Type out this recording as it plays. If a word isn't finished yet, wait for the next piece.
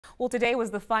Well, today was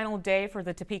the final day for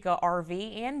the Topeka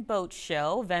RV and Boat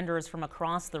Show. Vendors from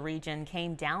across the region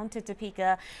came down to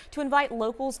Topeka to invite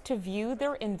locals to view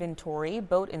their inventory.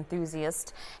 Boat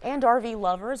enthusiasts and RV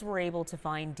lovers were able to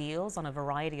find deals on a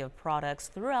variety of products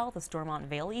throughout the Stormont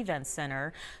Vail Event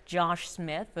Center. Josh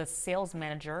Smith, the sales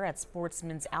manager at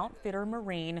Sportsman's Outfitter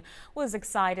Marine, was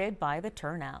excited by the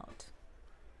turnout.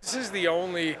 This is the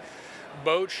only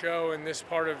boat show in this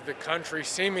part of the country,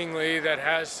 seemingly, that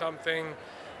has something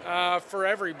for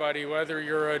everybody, whether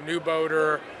you're a new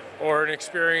boater or an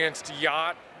experienced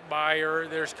yacht buyer.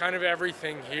 There's kind of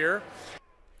everything here.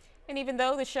 And even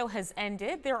though the show has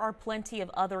ended, there are plenty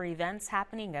of other events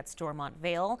happening at Stormont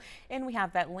Vail, and we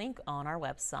have that link on our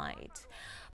website.